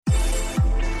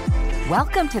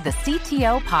Welcome to the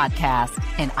CTO Podcast,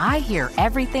 and I Hear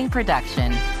Everything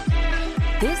production.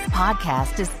 This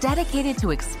podcast is dedicated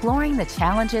to exploring the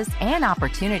challenges and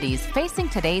opportunities facing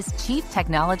today's chief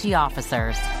technology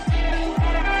officers.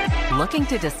 Looking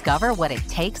to discover what it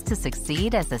takes to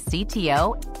succeed as a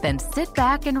CTO? Then sit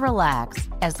back and relax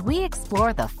as we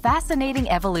explore the fascinating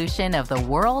evolution of the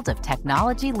world of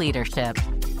technology leadership.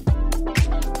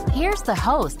 Here's the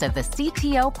host of the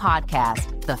CTO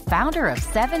Podcast, the founder of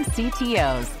 7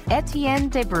 CTOs, Etienne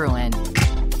de Bruin.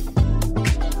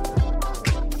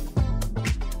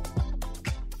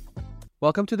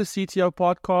 Welcome to the CTO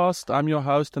Podcast. I'm your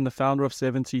host and the founder of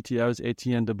 7 CTOs,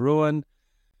 Etienne de Bruin.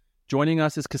 Joining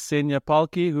us is Ksenia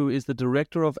Palke, who is the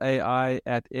Director of AI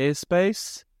at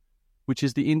Airspace, which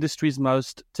is the industry's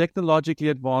most technologically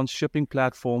advanced shipping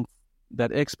platform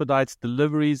that expedites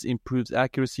deliveries, improves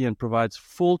accuracy, and provides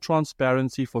full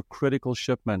transparency for critical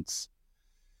shipments.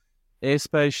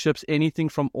 Airspace ships anything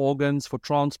from organs for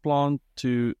transplant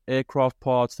to aircraft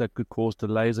parts that could cause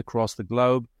delays across the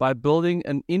globe. By building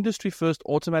an industry-first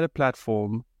automated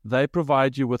platform, they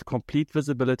provide you with complete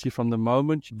visibility from the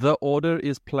moment the order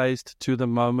is placed to the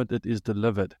moment it is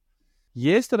delivered.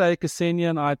 Yesterday, Ksenia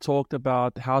and I talked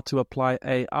about how to apply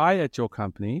AI at your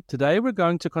company. Today, we're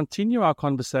going to continue our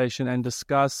conversation and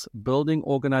discuss building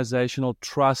organizational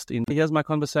trust. Here's my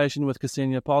conversation with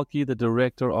Ksenia Palke, the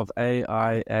Director of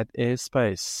AI at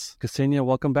Airspace. Ksenia,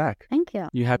 welcome back. Thank you.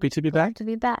 You happy to be back?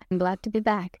 I'm glad to be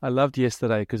back. I loved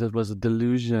yesterday because it was a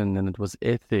delusion and it was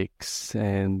ethics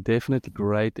and definitely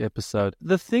great episode.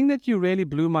 The thing that you really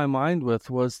blew my mind with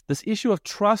was this issue of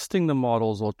trusting the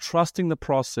models or trusting the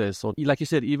process, or like you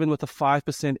said, even with a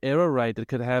 5% error rate, it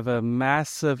could have a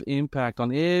massive impact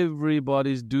on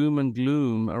everybody's doom and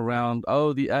gloom around,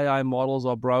 the AI models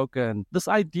are broken. This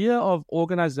idea of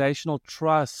organizational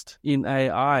trust in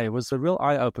AI was a real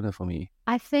eye-opener for me.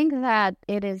 I think that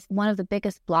it is one of the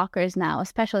biggest blockers now,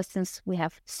 especially since we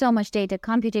have so much data,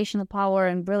 computational power,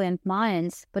 and brilliant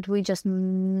minds, but we just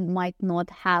might not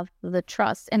have the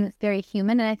trust. And it's very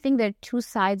human. And I think there are two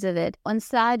sides of it. One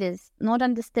side is not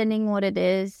understanding what it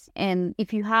is. And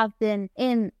if you have been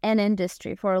in an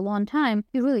industry for a long time,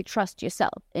 you really trust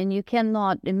yourself. And you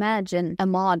cannot imagine a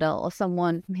model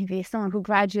or maybe someone who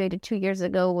graduated 2 years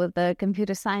ago with a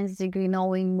computer science degree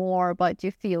knowing more about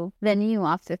your field than you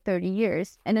after 30 years.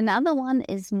 And another one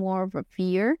is more of a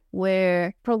fear,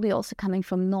 where probably also coming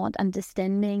from not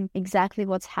understanding exactly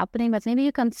what's happening, but maybe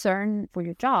you're concerned for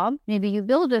your job. Maybe you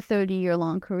build a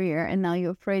 30-year-long career and now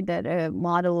you're afraid that a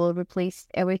model will replace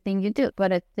everything you do.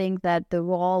 But I think that the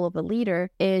role of a leader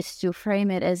is to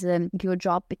frame it as your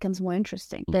job becomes more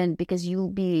interesting, then because you'll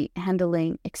be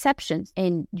handling exceptions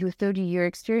and your 30-year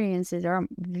experiences are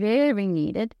very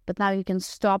needed. But now you can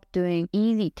stop doing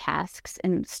easy tasks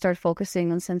and start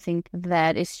focusing on something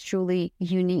that is truly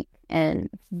unique. And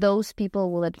those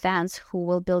people will advance who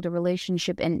will build a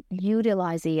relationship and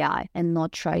utilize AI and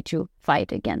not try to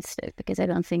fight against it, because I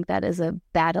don't think that is a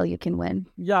battle you can win.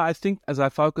 Yeah, I think as I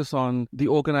focus on the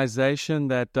organization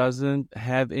that doesn't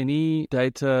have any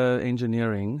data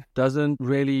engineering,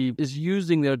 is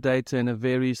using their data in a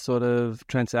very sort of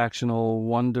transactional,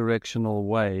 one-directional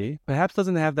way, perhaps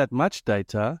doesn't have that much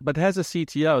data, but has a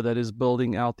CTO that is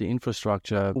building out the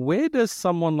infrastructure. Where does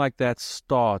someone like that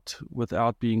start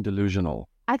without being delusional?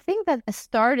 I think that a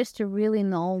start is to really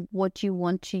know what you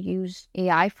want to use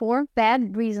AI for.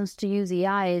 Bad reasons to use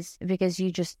AI is because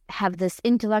you just have this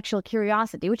intellectual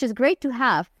curiosity, which is great to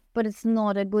have, but it's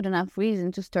not a good enough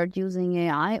reason to start using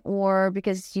AI, or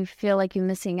because you feel like you're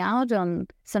missing out on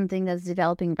something that's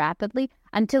developing rapidly.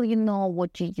 Until you know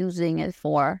what you're using it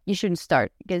for, you shouldn't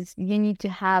start, because you need to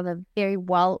have a very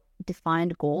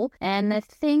well-defined goal. And I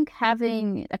think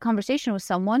having a conversation with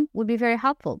someone would be very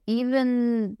helpful.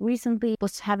 Even recently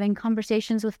was having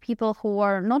conversations with people who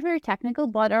are not very technical,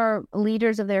 but are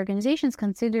leaders of their organizations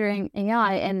considering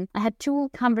AI. And I had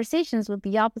 2 conversations with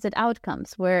the opposite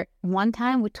outcomes, where one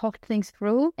time we talked things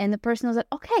through and the person was like,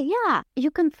 okay, yeah, you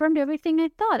confirmed everything I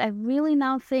thought. I really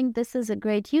now think this is a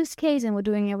great use case and we're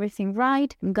doing everything right.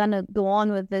 I'm going to go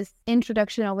on with this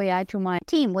introduction of AI to my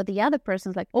team. With the other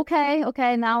person's like, okay,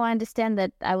 now I understand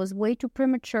that I was way too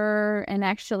premature and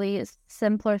actually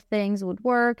simpler things would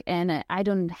work and I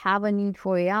don't have a need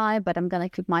for AI, but I'm going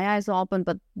to keep my eyes open.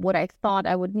 But what I thought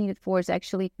I would need it for is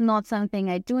actually not something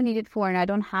I do need it for, and I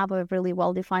don't have a really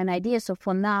well-defined idea. So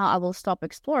for now, I will stop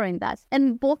exploring that.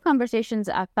 And both conversations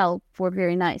I felt were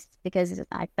very nice because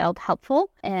I felt helpful,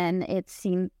 and it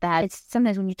seemed that it's something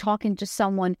sometimes when you're talking to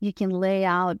someone, you can lay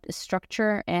out a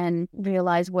structure and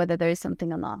realize whether there is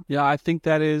something or not. Yeah, I think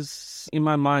that is, in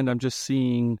my mind, I'm just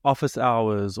seeing office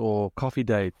hours or coffee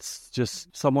dates,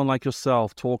 just someone like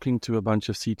yourself talking to a bunch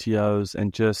of CTOs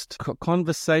and just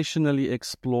conversationally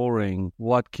exploring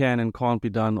what can and can't be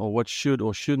done or what should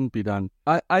or shouldn't be done.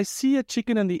 I see a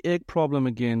chicken and the egg problem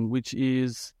again, which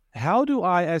is, how do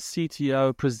I, as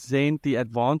CTO, present the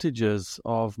advantages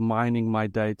of mining my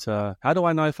data? How do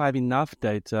I know if I have enough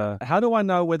data? How do I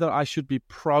know whether I should be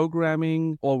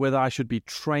programming or whether I should be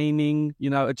training?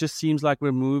 It just seems like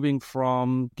we're moving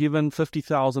from, given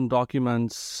 50,000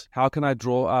 documents, how can I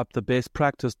draw up the best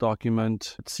practice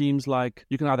document? It seems like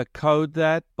you can either code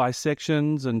that by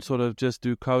sections and sort of just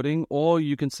do coding, or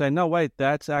you can say, no, wait,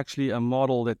 that's actually a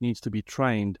model that needs to be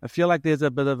trained. I feel like there's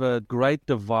a bit of a great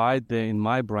divide there in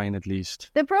my brain, at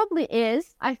least. There probably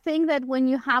is. I think that when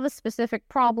you have a specific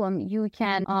problem, you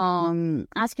can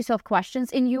ask yourself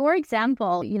questions. In your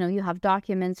example, you have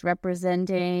documents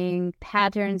representing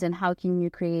patterns and how can you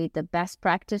create the best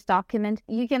practice document.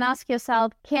 You can ask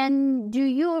yourself, do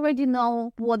you already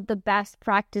know what the best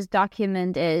practice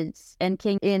document is? And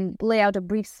can you lay out a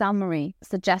brief summary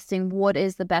suggesting what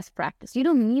is the best practice? You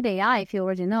don't need AI if you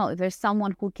already know. If there's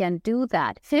someone who can do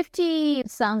that. 50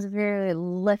 sounds very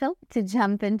little to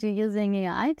jump into using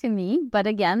AI to me. But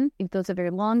again, if those are very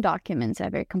long documents,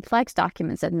 very complex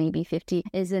documents, that maybe 50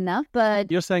 is enough.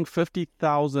 But you're saying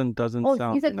 50,000 doesn't sound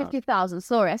enough. You said 50,000.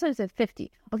 Sorry, I thought you said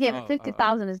 50. Okay, but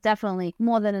 50,000 is definitely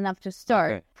more than enough to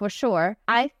start, for sure.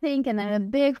 I think, and I'm a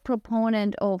big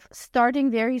proponent of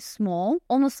starting very small,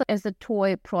 almost as a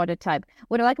toy prototype.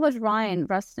 What I like about Ryan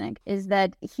Rusnick is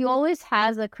that he always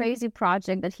has a crazy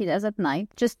project that he does at night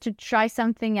just to try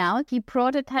something out. He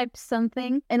prototypes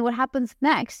something, and what happens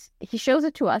next, he shows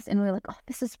it to us, and we're like, oh,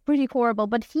 this is pretty horrible.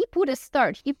 But he put a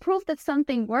start. He proved that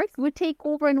something works. We take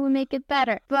over and we make it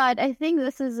better. But I think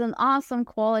this is an awesome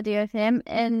quality of him,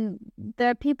 and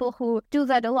there are people who do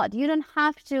that a lot. You don't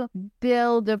have to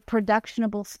build a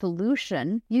productionable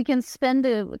solution. You can spend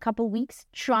a couple weeks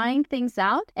trying things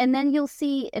out, and then you'll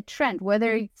see a trend,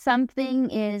 whether something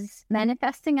is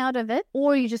manifesting out of it,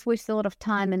 or you just waste a lot of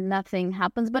time and nothing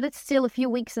happens. But it's still a few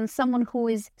weeks, and someone who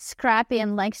is scrappy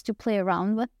and likes to play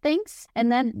around with things,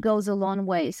 and that goes a long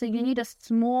way. So you need a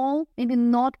small, maybe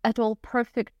not at all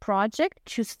perfect project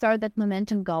to start that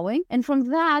momentum going. And from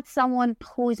that, someone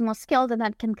who is more skilled and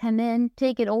that can come in,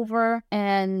 take it over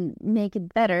and make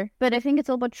it better. But I think it's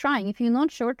all about trying. If you're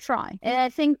not sure, try. And I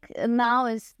think now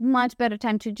is much better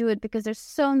time to do it because there's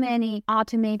so many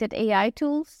automated AI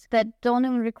tools that don't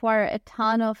even require a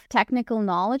ton of technical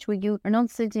knowledge, where you are not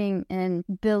sitting and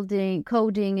building,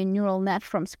 coding a neural net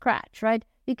from scratch, right?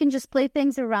 You can just play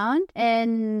things around.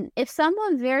 And if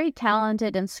someone very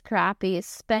talented and scrappy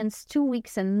spends 2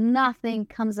 weeks and nothing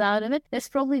comes out of it, there's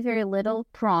probably very little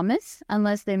promise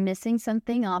unless they're missing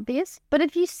something obvious. But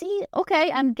if you see,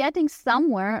 okay, I'm getting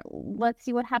somewhere, let's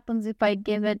see what happens if I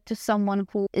give it to someone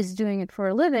who is doing it for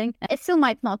a living. It still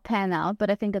might not pan out,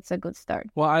 but I think it's a good start.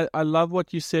 Well, I love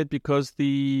what you said, because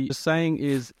the saying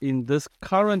is, in this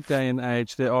current day and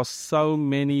age, there are so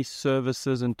many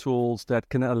services and tools that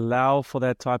can allow for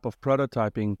that type of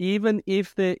prototyping, even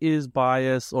if there is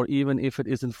bias or even if it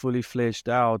isn't fully fleshed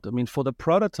out. I mean, for the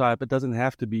prototype, it doesn't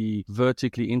have to be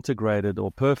vertically integrated or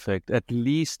perfect. At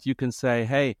least you can say,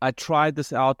 hey, I tried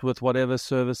this out with whatever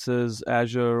services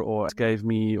Azure or gave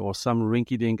me, or some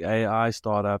rinky-dink AI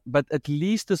startup. But at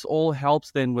least this all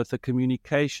helps then with the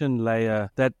communication layer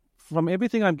that, from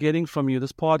everything I'm getting from you,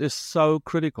 this part is so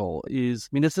critical. It's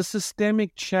a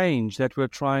systemic change that we're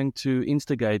trying to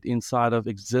instigate inside of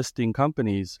existing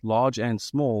companies, large and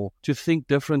small, to think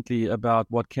differently about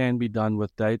what can be done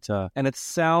with data. And it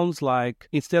sounds like,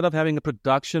 instead of having a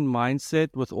production mindset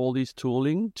with all these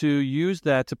tooling, to use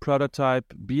that to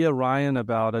prototype, be a Ryan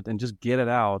about it, and just get it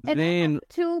out. And then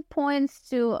 2 points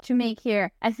to make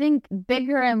here. I think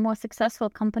bigger and more successful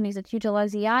companies that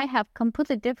utilize AI have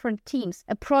completely different teams.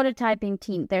 A prototyping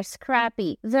team, they're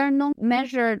scrappy. They're not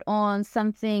measured on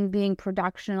something being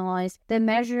productionalized. They're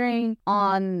measuring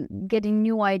on getting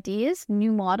new ideas,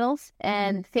 new models,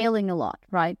 and failing a lot,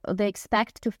 right? They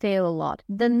expect to fail a lot.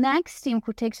 The next team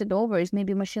who takes it over is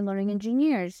maybe machine learning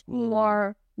engineers who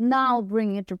are now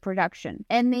bring it to production.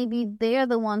 And maybe they're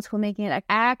the ones who are making it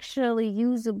actually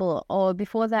usable, or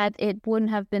before that, it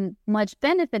wouldn't have been much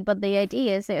benefit. But the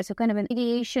idea is there's a kind of an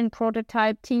ideation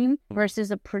prototype team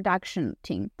versus a production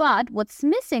team. But what's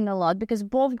missing a lot, because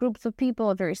both groups of people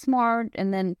are very smart,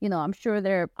 and then, I'm sure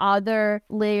there are other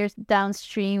layers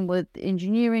downstream with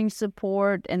engineering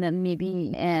support and then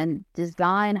maybe and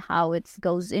design how it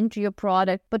goes into your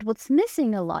product. But what's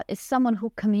missing a lot is someone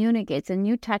who communicates, and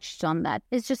you touched on that.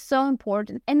 It's just so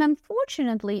important. And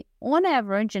unfortunately, on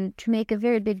average, and to make a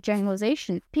very big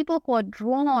generalization, people who are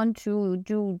drawn to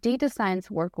do data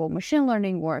science work or machine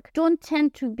learning work don't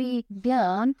tend to be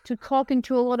drawn to talking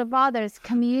to a lot of others,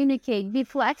 communicate, be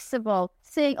flexible,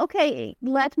 saying, okay,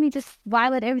 let me just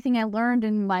violate everything I learned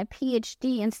in my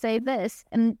PhD and say this.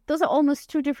 And those are almost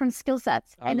two different skill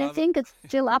sets. I think it's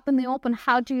still up in the open.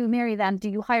 How do you marry them? Do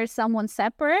you hire someone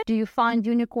separate? Do you find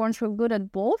unicorns who are good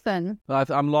at both? And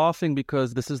I'm laughing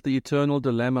because this is the eternal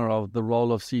dilemma of the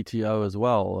role of CTO as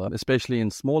well, especially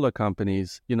in smaller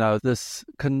companies. This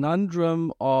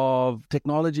conundrum of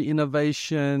technology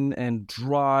innovation and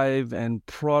drive and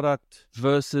product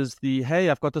versus hey,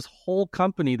 I've got this whole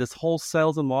company, this whole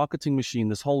sales and marketing machine,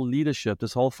 this whole leadership,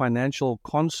 this whole financial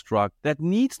construct that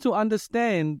needs to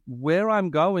understand where I'm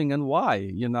going and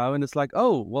why, and it's like,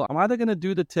 oh, well, I'm either going to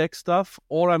do the tech stuff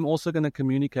or I'm also going to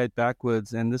communicate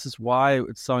backwards. And this is why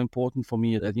it's so important for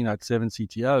me at 7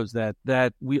 CTOs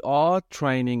that we are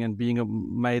training and being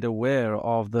made aware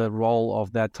of the role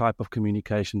of that type of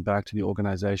communication back to the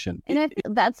organization. And I think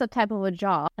that's a type of a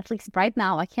job. At least right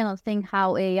now, I cannot think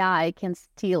how AI can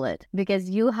steal it, because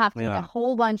you have to a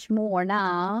whole bunch more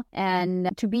now.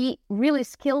 And to be really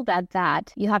skilled at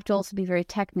that, you have to also be very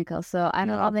technical. So I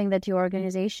don't think that your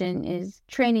organization is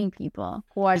training people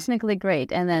who are technically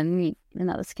great and then meet and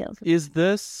other skills. Is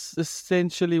this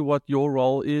essentially what your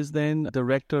role is then?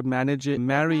 Director, manager,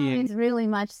 marrying? It's really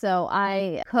much so.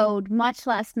 I code much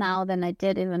less now than I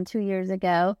did even 2 years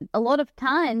ago. A lot of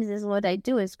times is what I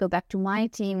do is go back to my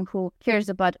team who cares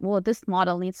about, well, this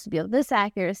model needs to be of this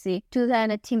accuracy, to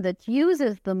then a team that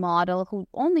uses the model who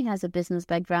only has a business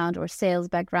background or sales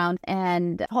background,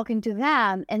 and talking to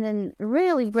them and then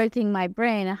really breaking my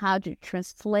brain on how to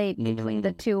translate between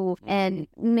the two and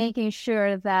making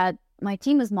sure that my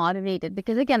team is motivated,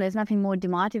 because again, there's nothing more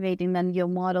demotivating than your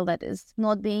model that is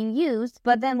not being used.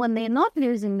 But then when they're not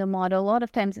using the model, a lot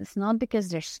of times it's not because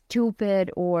they're stupid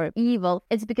or evil.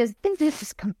 It's because things are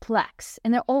just complex,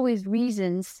 and there are always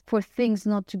reasons for things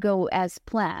not to go as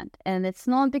planned. And it's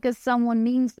not because someone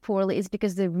means poorly, it's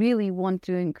because they really want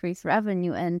to increase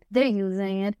revenue and they're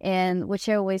using it in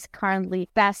whichever way is currently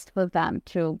best for them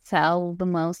to sell the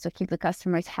most or keep the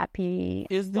customers happy.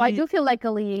 So I do feel like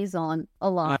a liaison a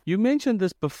lot. You mentioned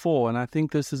this before, and I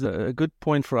think this is a good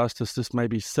point for us to just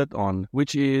maybe sit on,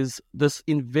 which is this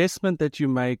investment that you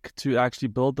make to actually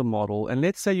build the model. And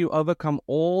let's say you overcome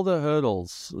all the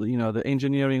hurdles, the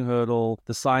engineering hurdle,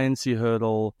 the sciencey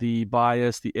hurdle, the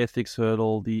bias, the ethics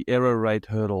hurdle, the error rate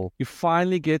hurdle. You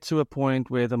finally get to a point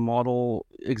where the model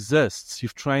exists.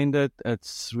 You've trained it.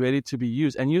 It's ready to be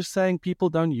used. And you're saying people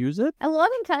don't use it? A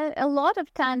lot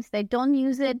of times they don't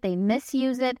use it. They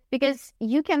misuse it, because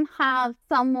you can have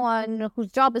someone whose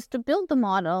job is to build the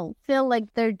model feel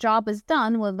like their job is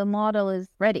done when the model is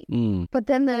ready. But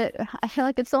then I feel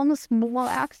like it's almost more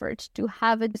effort to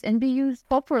have it and be used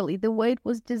properly, the way it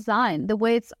was designed, the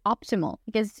way it's optimal.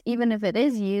 Because even if it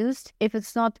is used, if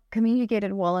it's not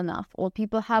communicated well enough, or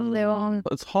people have their own...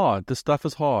 It's hard. This stuff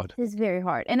is hard. It's very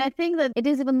hard. And I think that it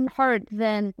is even harder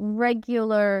than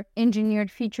regular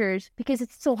engineered features, because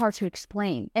it's so hard to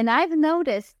explain. And I've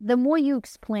noticed the more you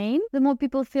explain, the more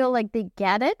people feel like they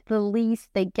get it, the least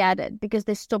they get it, because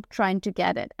they stop trying to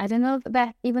get it. I don't know if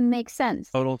that even makes sense.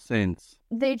 Total sense.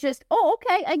 They just, oh,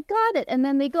 okay, I got it. And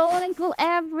then they go on and tell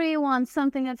everyone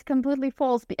something that's completely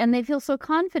false. And they feel so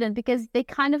confident because they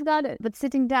kind of got it. But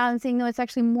sitting down and saying, no, it's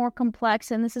actually more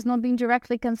complex and this is not being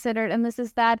directly considered and this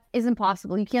is that is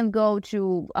impossible. You can't go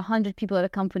to 100 people at a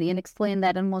company and explain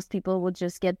that, and most people would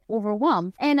just get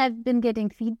overwhelmed. And I've been getting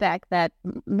feedback that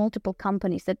multiple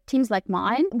companies, that teams like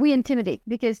mine, we intimidate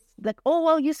because like, oh,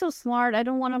 well, you're so smart. I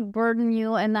don't want to burden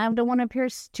you and I don't want to appear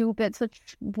stupid. So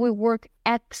we work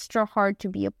extra hard to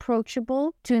be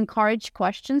approachable, to encourage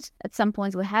questions. At some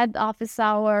points we had office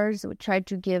hours, we tried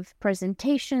to give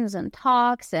presentations and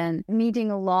talks and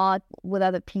meeting a lot with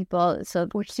other people, so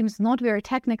which seems not very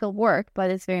technical work, but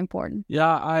it's very important.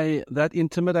 Yeah, that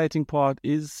intimidating part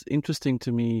is interesting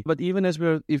to me. But even as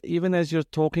you're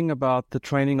talking about the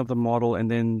training of the model and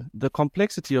then the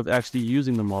complexity of actually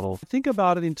using the model, think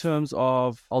about it in terms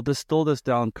of, I'll distill this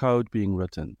down, code being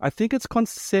written. I think it's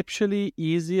conceptually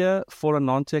easier for a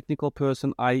non-technical person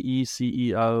person, i.e.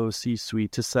 CEO,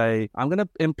 C-suite, to say, I'm going to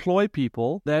employ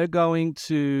people. They're going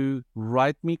to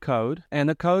write me code, and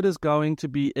the code is going to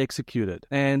be executed.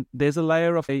 And there's a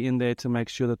layer of A in there to make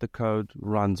sure that the code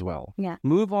runs well. Yeah.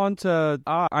 Move on to,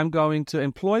 I'm going to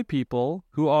employ people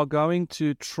who are going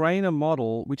to train a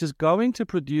model which is going to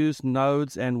produce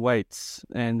nodes and weights.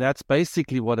 And that's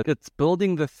basically what it's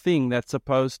building the thing that's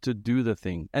supposed to do the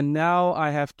thing. And now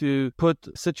I have to put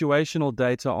situational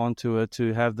data onto it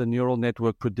to have the neural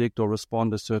network predict or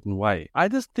respond a certain way. I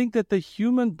just think that the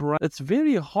human brain, it's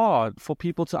very hard for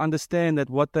people to understand that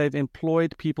what they've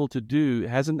employed people to do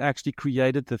hasn't actually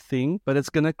created the thing, but it's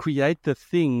going to create the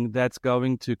thing that's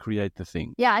going to create the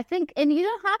thing. Yeah, I think, and you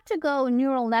don't have to go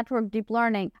neural network deep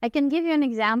learning. I can give you an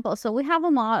example. So we have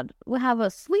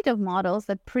a suite of models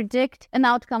that predict an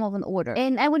outcome of an order.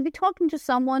 And I would be talking to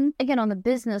someone, again, on the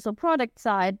business or product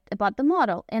side about the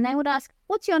model. And I would ask,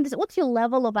 what's your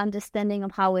level of understanding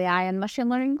of how AI and machine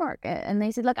learning work? And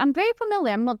they said, look, I'm very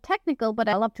familiar. I'm not technical, but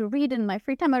I love to read in my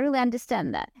free time. I really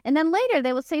understand that. And then later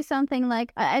they would say something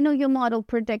like, I know your model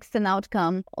predicts an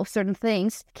outcome of certain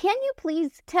things. Can you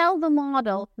please tell the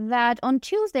model that on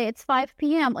Tuesday it's 5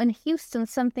 p.m. in Houston,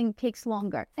 something takes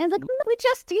longer? And like,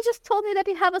 you just told me that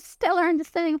you have a stellar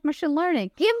understanding of machine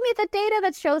learning. Give me the data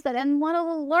that shows that, and model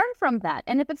will learn from that.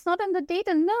 And if it's not in the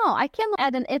data, no, I can't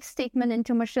add an if statement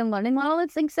into machine learning model.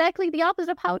 It's exactly the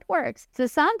opposite of how it works. So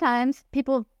sometimes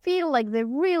people feel like they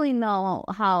really know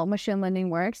how machine learning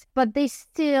works, but they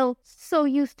still so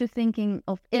used to thinking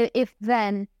of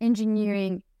if-then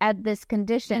engineering at this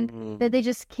condition that they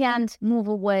just can't move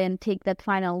away and take that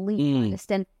final leap.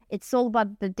 Understand? It's all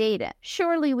about the data.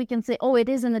 Surely we can say, oh, it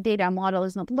is in the data. Our model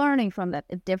is not learning from that.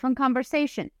 A different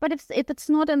conversation. But if it's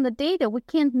not in the data, we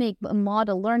can't make a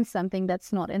model learn something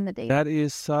that's not in the data. That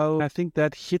is so, I think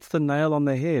that hits the nail on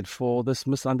the head for this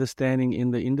misunderstanding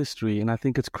in the industry. And I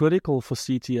think it's critical for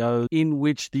CTOs in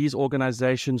which these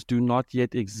organizations do not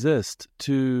yet exist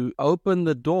to open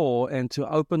the door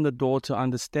to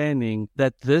understanding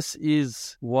that this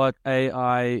is what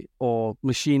AI or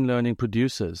machine learning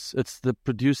produces.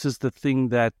 Produces the thing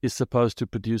that is supposed to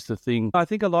produce the thing. I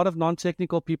think a lot of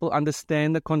non-technical people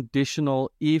understand the conditional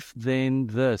if, then,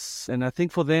 this. And I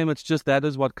think for them, it's just that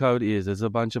is what code is. There's a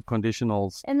bunch of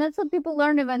conditionals. And that's what people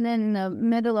learn even in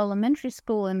middle elementary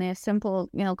school in their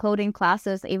simple, coding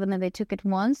classes, even if they took it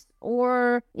once,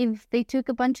 or if they took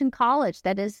a bunch in college.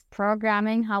 That is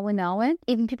programming, how we know it.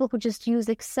 Even people who just use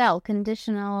Excel,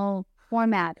 conditional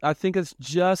format. I think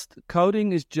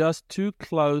coding is just too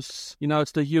close.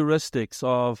 It's the heuristics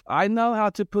of, I know how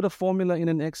to put a formula in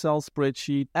an Excel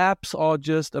spreadsheet. Apps are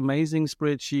just amazing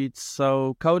spreadsheets.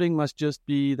 So coding must just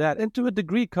be that. And to a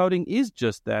degree, coding is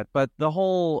just that. But the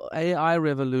whole AI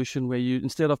revolution where you,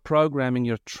 instead of programming,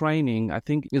 you're training, I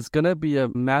think is going to be a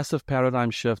massive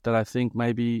paradigm shift that I think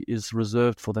maybe is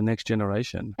reserved for the next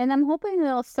generation. And I'm hoping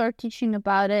they'll start teaching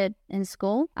about it in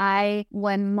school.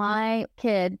 When my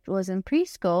kid was in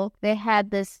preschool, they had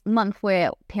this month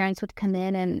where parents would come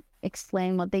in and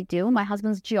explain what they do. My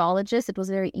husband's a geologist. It was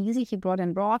very easy. He brought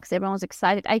in rocks. Everyone was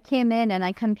excited. I came in and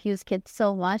I confused kids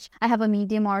so much. I have a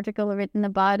Medium article written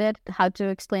about it, how to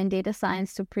explain data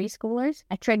science to preschoolers.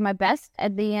 I tried my best.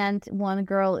 At the end, one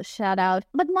girl shout out,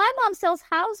 but my mom sells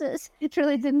houses. It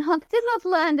really did not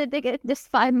land. It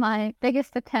despite my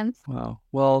biggest attempts. Wow.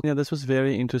 Well, this was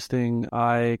very interesting.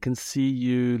 I can see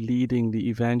you leading the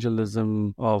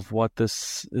evangelism of what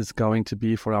this is going to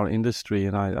be for our industry.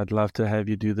 And I'd love to have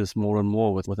you do this more and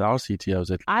more with our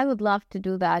CTOs. I would love to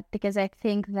do that because I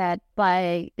think that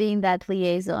by being that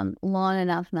liaison long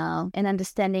enough now and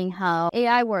understanding how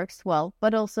AI works well,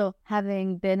 but also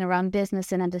having been around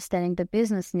business and understanding the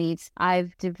business needs,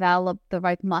 I've developed the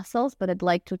right muscles, but I'd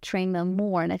like to train them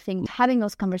more. And I think having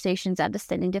those conversations,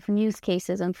 understanding different use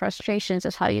cases and frustrations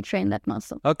is how you train that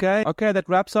muscle. Okay, that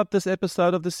wraps up this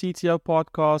episode of the CTO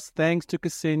podcast. Thanks to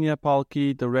Ksenia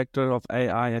Palke, Director of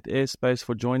AI at Airspace,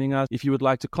 for joining us. If you would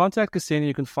like to contact Ksenia,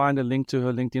 you can find a link to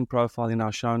her LinkedIn profile in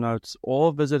our show notes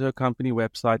or visit her company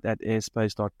website at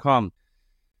airspace.com.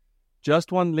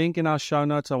 Just one link in our show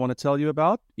notes I want to tell you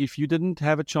about. If you didn't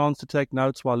have a chance to take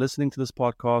notes while listening to this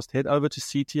podcast, head over to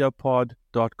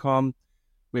ctopod.com,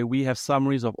 where we have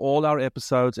summaries of all our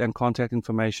episodes and contact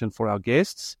information for our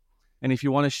guests. And if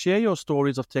you want to share your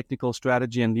stories of technical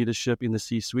strategy and leadership in the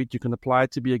C-suite, you can apply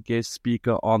to be a guest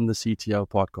speaker on the CTO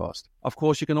podcast. Of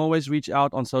course, you can always reach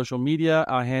out on social media.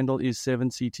 Our handle is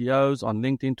 7CTOs on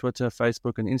LinkedIn, Twitter,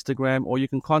 Facebook, and Instagram, or you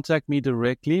can contact me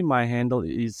directly. My handle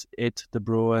is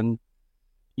 @debruin,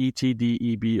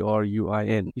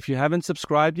 ETDEBRUIN. If you haven't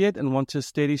subscribed yet and want a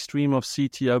steady stream of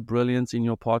CTO brilliance in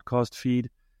your podcast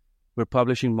feed, We're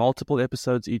publishing multiple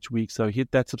episodes each week, so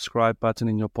hit that subscribe button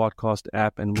in your podcast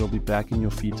app and we'll be back in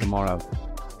your feed tomorrow.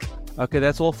 Okay,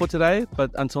 that's all for today.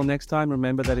 But until next time,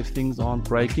 remember that if things aren't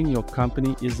breaking, your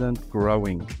company isn't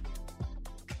growing.